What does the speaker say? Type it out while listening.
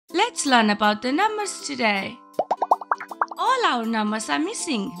Let's learn about the numbers today. All our numbers are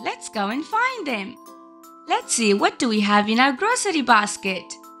missing. Let's go and find them. Let's see, what do we have in our grocery basket?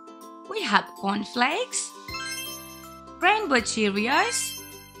 We have cornflakes, Rainbow Cheerios,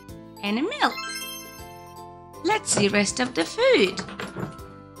 and a milk. Let's see the rest of the food.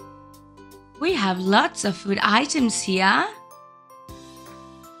 We have lots of food items here.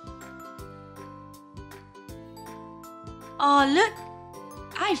 Oh, look!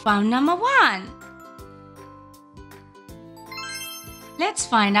 I found number 1. Let's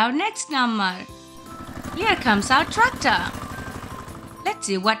find our next number. Here comes our tractor. Let's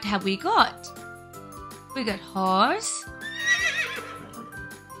see, what have we got? We got horse,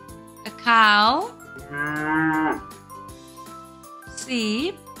 a cow,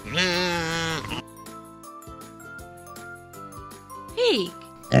 sheep, pig.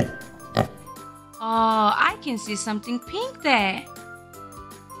 Oh, I can see something pink there.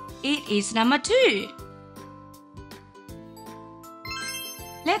 It is number 2.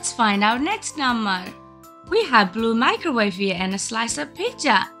 Let's find our next number. We have blue microwave here and a slice of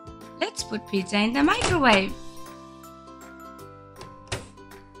pizza. Let's put pizza in the microwave.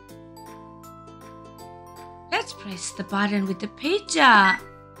 Let's press the button with the pizza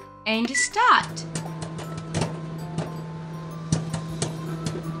and start.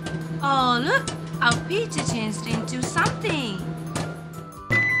 Oh, look! Our pizza changed into something.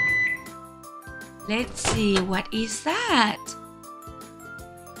 Let's see, what is that?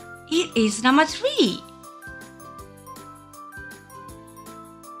 It is number 3.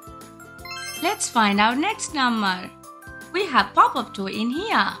 Let's find our next number. We have pop-up toy in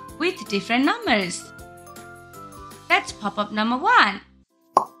here with different numbers. Let's pop up number 1.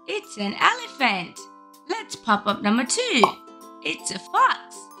 It's an elephant. Let's pop up number 2. It's a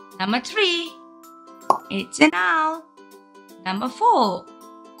fox. Number 3. It's an owl. Number 4.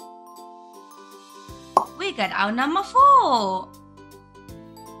 We got our number 4.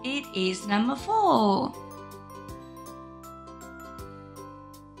 It is number 4.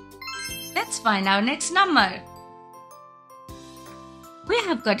 Let's find our next number. We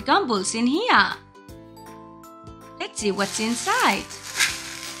have got gumballs in here. Let's see what's inside.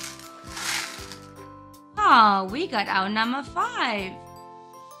 Oh, we got our number 5.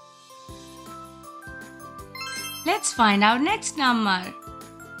 Let's find our next number.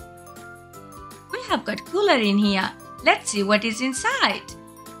 We have got cooler in here. Let's see what is inside.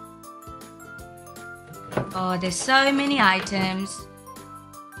 Oh, there's so many items.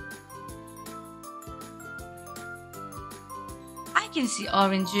 I can see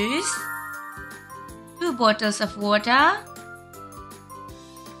orange juice, 2 bottles of water,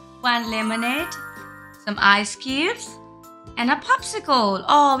 1 lemonade, some ice cubes, and a popsicle.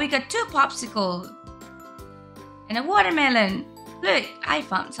 Oh, we got 2 popsicles. And a watermelon. Look, I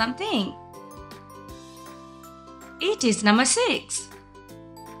found something. It is number 6.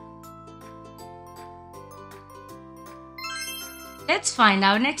 Let's find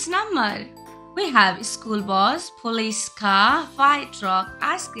our next number. We have school bus, police car, fire truck,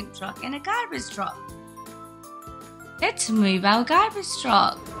 ice cream truck, and a garbage truck. Let's move our garbage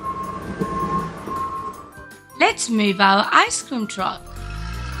truck. Let's move our ice cream truck.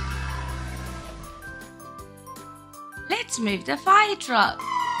 Let's move the fire truck.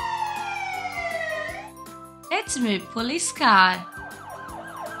 Let's move police car.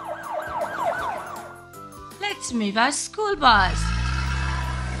 Let's move our school bus.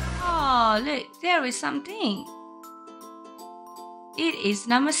 Oh, look, there is something. It is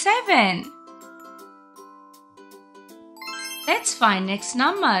number 7. Let's find next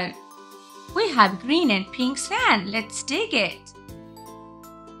number. We have green and pink sand. Let's dig it.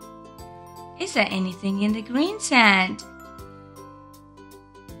 Is there anything in the green sand?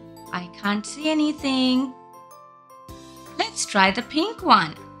 I can't see anything. Let's try the pink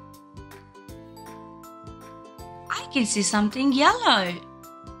one. I can see something yellow.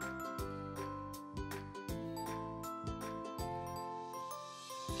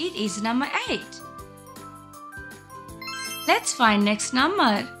 It is number 8. Let's find next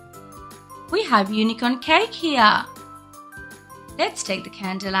number. We have unicorn cake here. Let's take the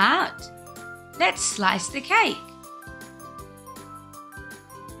candle out. Let's slice the cake.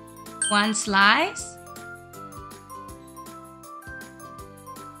 1 slice.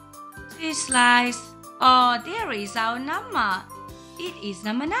 2 slice. Oh, there is our number. It is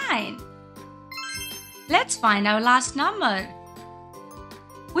number 9. Let's find our last number.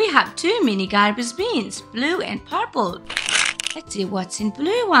 We have 2 mini garbage bins, blue and purple. Let's see what's in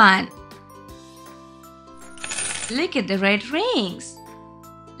blue one. Look at the red rings.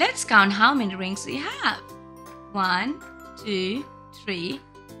 Let's count how many rings we have. 1, 2, 3,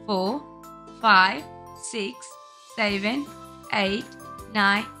 4, 5, 6, 7, 8,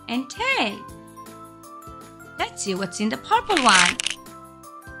 9, and 10. Let's see what's in the purple one.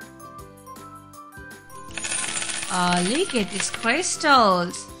 Oh, look at these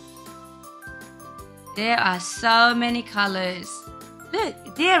crystals. There are so many colors.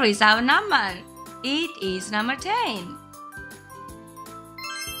 Look, there is our number. It is number 10.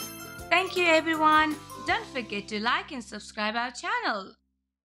 Thank you everyone. Don't forget to like and subscribe our channel.